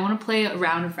that, I want to play a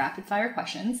round of rapid fire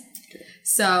questions. Okay.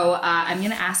 So I'm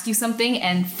going to ask you something,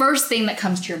 and first thing that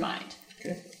comes to your mind.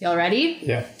 Okay. Y'all ready?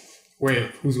 Yeah. Wait,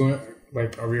 who's going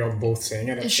to... are we all both saying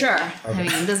it? Sure. Okay. I mean,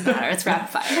 it doesn't matter. It's rapid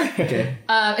fire. Okay.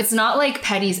 It's not like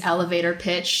Petty's elevator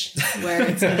pitch where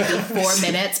it's going to be 4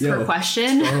 minutes per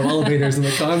question. Elevators in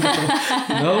the condo.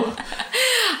 No?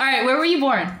 All right. Where were you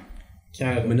born?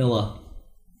 Canada. Manila.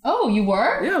 Oh, you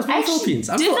were? Yeah, I was born in the Philippines.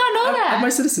 Did not know that. I have my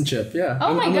citizenship, yeah.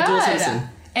 Oh my God. I'm a dual citizen.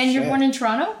 And you're born in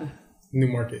Toronto?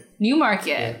 Newmarket.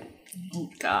 Yeah. Oh,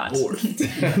 God.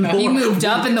 You moved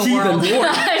up in the world.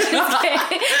 Just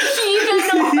kidding. Even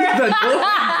north.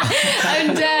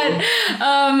 I'm dead.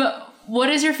 What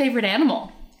is your favorite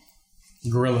animal?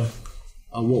 Gorilla.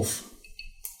 A wolf.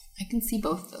 I can see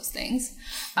both of those things.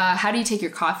 How do you take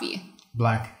your coffee?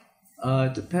 Black.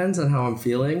 Depends on how I'm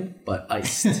feeling, but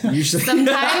iced. Usually.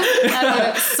 Sometimes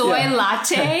a soy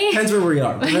latte. Depends where we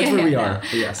are. But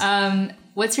yes.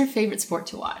 What's your favorite sport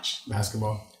to watch?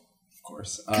 Basketball. Of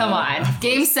course. Come on.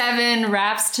 Game 7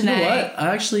 wraps tonight. You know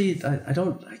what? I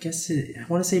don't, I guess I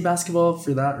want to say basketball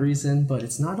for that reason, but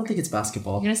it's not, I don't think it's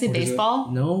basketball. You're going to say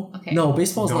baseball? No. Okay. No,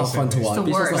 baseball's not fun to watch.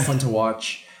 Baseball's not fun to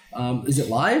watch. Is it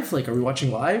live? Like, are we watching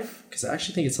live? Because I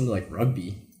actually think it's something like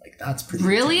rugby. Like, that's pretty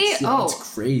Really? intense. Yeah,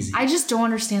 it's crazy. I just don't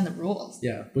understand the rules.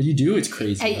 Yeah. What you do, it's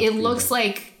crazy. It looks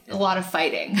like a lot of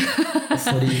fighting.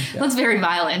 Footy, yeah. Looks very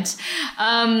violent.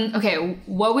 Okay,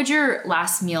 what would your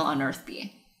last meal on Earth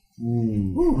be?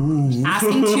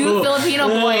 Asking 2 Filipino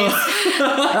boys.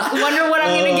 Wonder what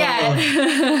I'm gonna get.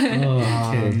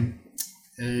 Okay.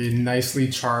 A nicely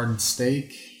charred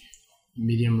steak,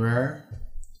 medium rare,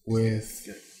 with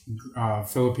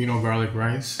Filipino garlic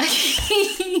rice,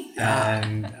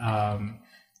 and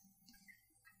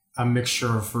a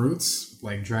mixture of fruits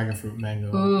like dragon fruit,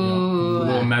 mango, a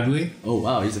little medley. Oh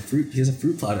wow, he has a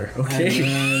fruit platter. Okay. And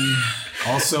then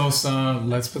also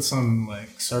let's put some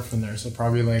like surf in there, so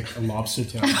probably like a lobster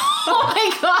tail. Oh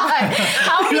my God!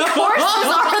 How many courses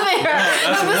are there?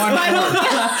 That's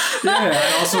one. Yeah,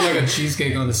 and also like a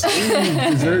cheesecake on the side.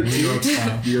 Dessert. New York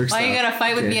style. Why you gotta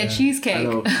fight with me at cheesecake? I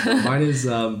know. Mine is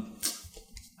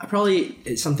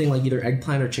it's something like either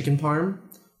eggplant or chicken parm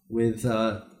with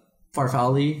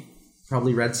farfalle,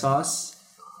 probably red sauce,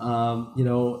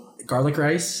 garlic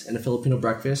rice and a Filipino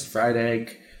breakfast, fried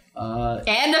egg.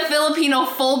 And a Filipino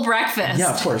full breakfast.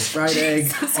 Yeah, of course. Fried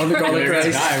egg on the garlic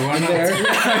rice. Why not?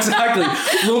 Yeah, exactly.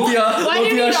 Lumpia. Why do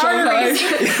you need arteries?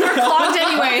 We're clogged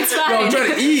anyway. It's fine. No, I'm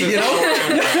trying to eat,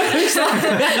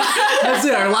 That's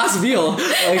it, our last meal.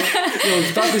 Like,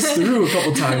 we've thought this through a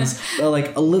couple times.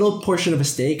 Like, a little portion of a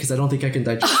steak, because I don't think I can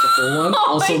digest the full one.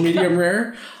 Also medium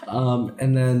rare.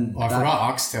 And then... I forgot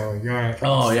oxtail. Yeah.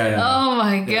 Oh, yeah. Oh,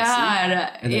 my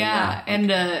God. Yeah. And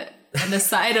the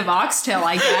side of oxtail,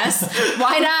 I guess.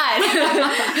 Why not?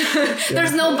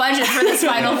 There's no budget for this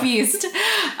final feast.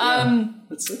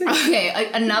 Okay,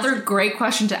 another great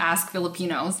question to ask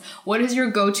Filipinos. What is your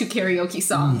go-to karaoke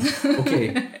song?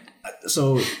 Okay,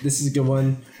 so this is a good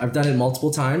one. I've done it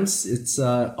multiple times. It's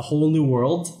A Whole New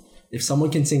World. If someone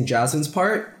can sing Jasmine's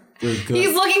part, we're good.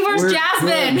 He's looking for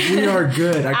Jasmine. Good. We are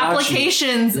good. I got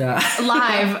Applications you. Yeah.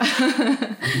 live.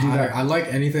 I like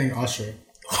anything Usher.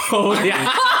 Oh,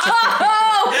 yeah.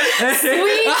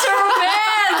 Sweet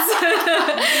romance.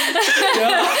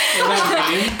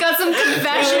 Got some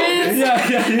confessions.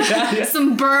 Yeah.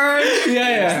 Some burn.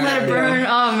 Yeah. Just let it burn.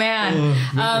 Oh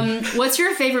man. What's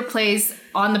your favorite place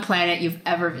on the planet you've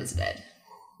ever visited?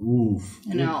 Oof.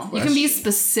 You know, you can be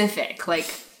specific,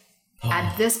 like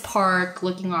at this park,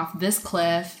 looking off this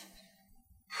cliff.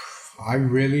 I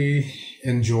really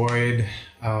enjoyed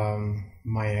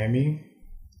Miami.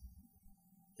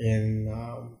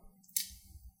 I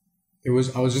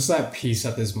was just at peace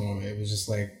at this moment. It was just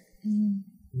like,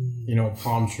 you know,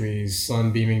 palm trees,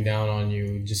 sun beaming down on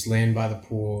you, just laying by the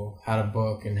pool, had a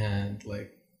book in hand,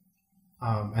 like,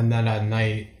 and then at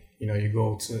night, you know, you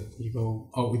go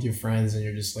out with your friends and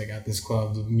you're just like at this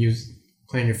club, the music,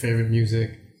 playing your favorite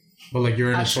music, but like you're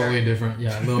in Usher. a totally different,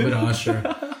 a little bit of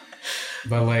Usher.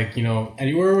 But like, you know,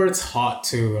 anywhere where it's hot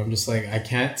too, I'm just like, I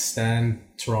can't stand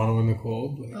Toronto in the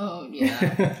cold. Like, Oh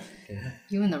yeah.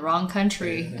 You in the wrong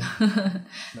country. No,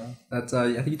 that's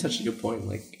I think you touched a good point.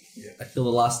 Like, I feel the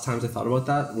last times I thought about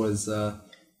that was the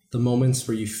moments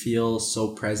where you feel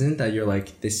so present that you're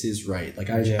like, this is right. Like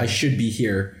I should be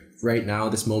here right now.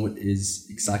 This moment is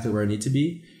exactly where I need to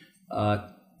be.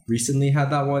 Recently had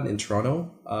that one in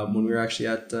Toronto when we were actually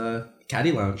at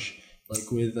Caddy Lounge. Like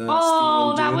with Steve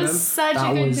and that Jay was and them. such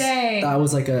a good day. That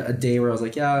was like a day where I was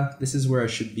like, yeah, this is where I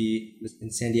should be. In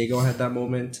San Diego, I had that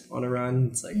moment on a run.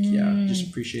 It's like, just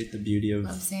appreciate the beauty of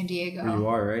San Diego. where you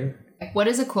are, right? What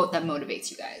is a quote that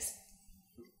motivates you guys?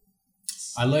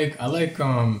 I like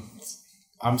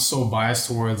I'm so biased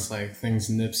towards like things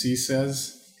Nipsey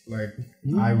says. Like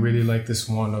I really like this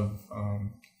one of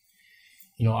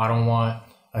you know, I don't want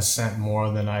a cent more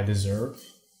than I deserve.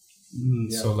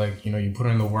 So like, you know, you put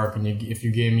in the work, and if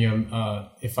you gave me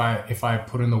if I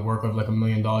put in the work of like $1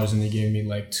 million and you gave me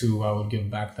like 2, I would give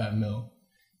back that $1 million,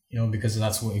 you know, because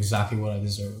that's exactly what I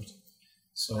deserved.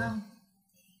 So,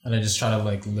 and I just try to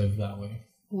like live that way.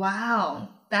 Wow.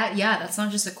 That's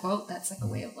not just a quote, that's like a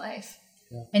way of life.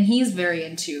 Yeah. And he's very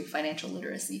into financial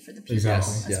literacy for the people as well.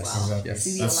 Exactly. Yes.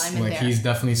 See the That's alignment like there. he's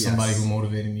definitely somebody who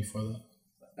motivated me for that.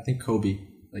 I think Kobe,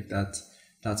 like that's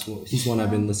what he's one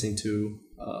I've been listening to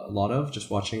a lot of, just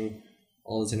watching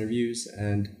all his interviews,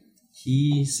 and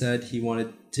he said he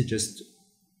wanted to just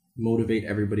motivate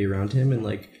everybody around him, and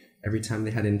like every time they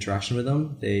had interaction with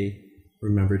him, they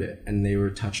remembered it and they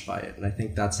were touched by it. And I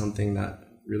think that's something that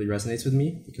really resonates with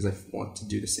me, because I want to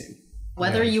do the same.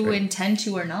 Whether you intend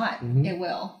to or not, it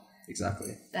will.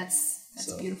 Exactly. That's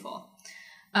beautiful.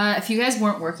 If you guys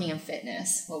weren't working in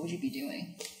fitness, what would you be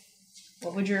doing?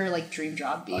 What would your like dream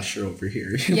job be? Usher over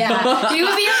here. Yeah, you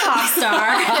would be a pop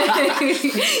star.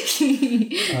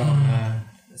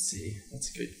 Let's see.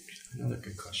 That's good. Another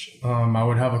good question. I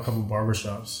would have a couple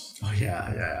barbershops. Oh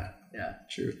yeah.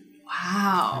 True.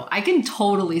 Wow, I can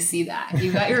totally see that.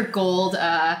 You got your gold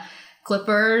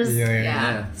clippers.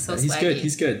 Yeah. So he's swaggy. good.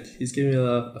 He's good. He's giving me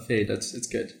a fade. It's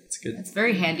good. It's good. It's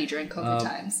very handy during COVID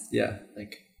times. Yeah,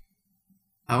 like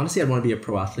I honestly, I'd want to be a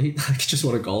pro athlete. I just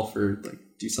want to golf or like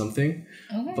do something,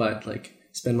 but like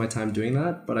spend my time doing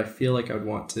that. But I feel like I would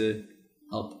want to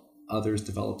help others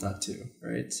develop that too,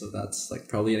 right? So that's like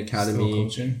probably an academy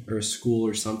or a school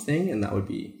or something, and that would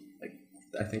be like,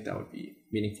 I think that would be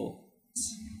meaningful.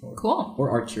 Cool. Or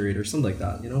art curator, something like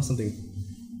that, you know, something.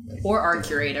 Like, or art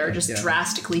curator, just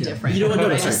drastically different. You know what? From No,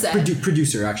 what I just sorry. said.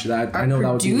 Producer, actually. I know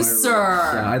that would be my role.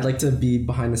 Yeah, I'd like to be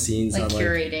behind the scenes. Like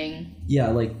curating. Yeah,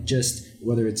 like just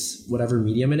whether it's whatever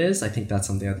medium it is, I think that's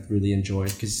something I'd really enjoy,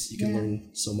 because you can learn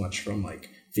so much from like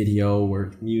video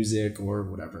or music or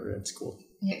whatever. It's cool.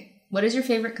 Okay. What is your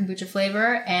favorite kombucha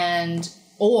flavor,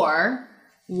 or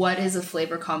what is a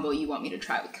flavor combo you want me to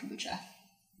try with kombucha?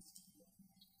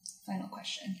 Final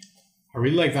question. I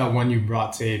really like that one you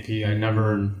brought to AP.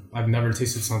 I've never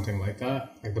tasted something like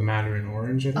that, like the Mandarin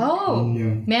orange. I think. Oh,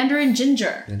 Mandarin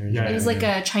ginger. It was like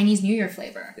a Chinese New Year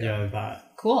flavor. Yeah,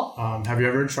 that. Cool. Have you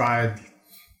ever tried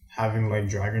having like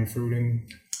dragon fruit in?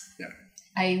 Yeah.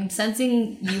 I'm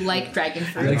sensing you like dragon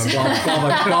fruit. Like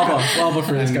guava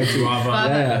for this guy too.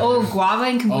 Guava. Oh, guava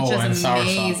and kombucha is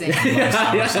amazing.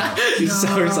 He's a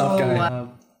soursop guy.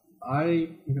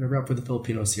 I'm gonna rep for the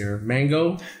Filipinos here.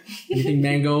 Mango, anything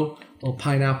mango, a little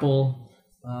pineapple,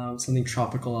 something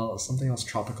tropical, something else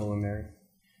tropical in there.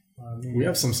 We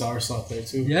have some soursop there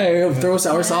too. Yeah, throw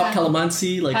soursop,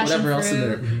 calamansi, like passion whatever else in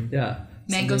there. fruit. Yeah,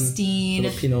 Mangosteen.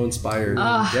 Filipino inspired.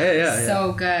 Oh, yeah.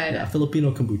 So good. Yeah,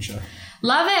 Filipino kombucha.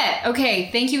 Love it. Okay,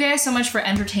 thank you guys so much for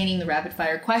entertaining the rapid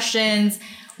fire questions.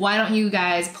 Why don't you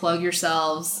guys plug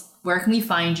yourselves? Where can we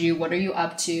find you? What are you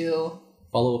up to?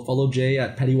 Follow Jay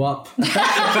at Pettywop. That's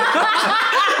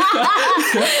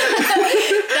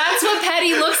what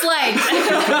petty looks like.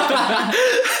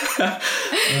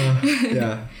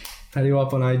 Yeah. Petty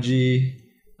Wap on IG.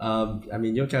 I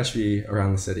mean, you'll catch me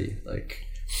around the city. Like,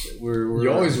 we're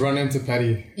You always run into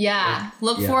Petty. Yeah.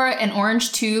 Look for an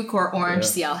orange toque or orange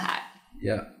CL hat.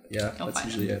 Yeah. Don't That's find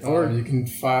usually it. Or you can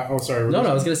find. Oh, sorry. No,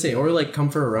 I was gonna say, or like come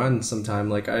for a run sometime.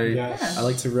 Like I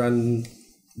like to run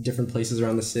different places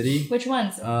around the city. Which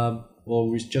ones? Well,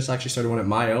 we just actually started one at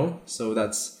Mayo, so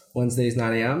that's Wednesdays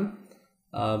 9 a.m.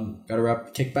 Got to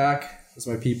rep Kickback. That's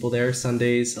my people there.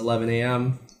 Sundays 11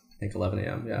 a.m. I think 11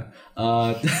 a.m. Yeah.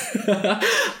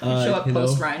 Show up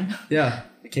post run. Yeah.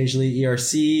 Occasionally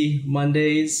ERC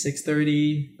Mondays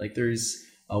 6:30. Like there's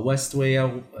a Westway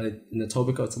out in the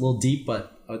Etobicoke. It's a little deep,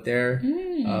 but out there.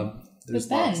 There's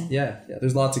lots. Yeah.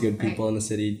 There's lots of good people in the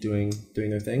city doing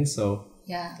their thing. So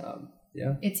yeah.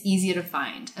 Yeah. It's easy to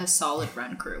find a solid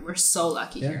run crew. We're so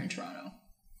lucky here in Toronto.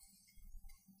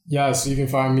 Yeah, so you can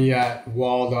find me at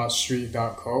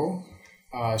wall.street.co.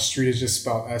 Street is just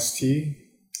spelled ST.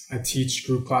 I teach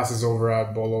group classes over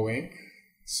at Bolo Inc.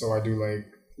 So I do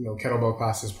kettlebell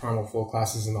classes, primal full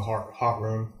classes in the hot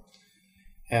room.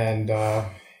 And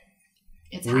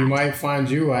we might find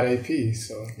you at AP.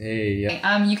 So hey,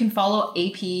 yeah. You can follow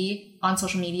AP on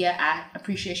social media at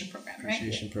Appreciation Program, right?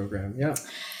 Appreciation Program, yeah.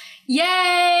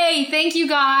 Yay! Thank you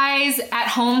guys at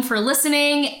home for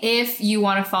listening. If you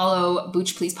want to follow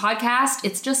Booch Please Podcast,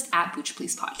 it's just at Booch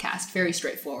Please Podcast. Very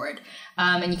straightforward.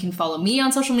 And you can follow me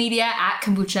on social media at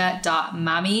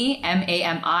kombucha.mami,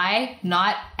 M-A-M-I,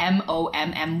 not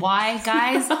M-O-M-M-Y,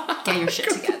 guys. Get your shit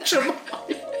together.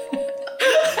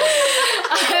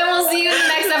 And we'll see you in the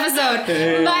next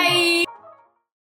episode. Bye!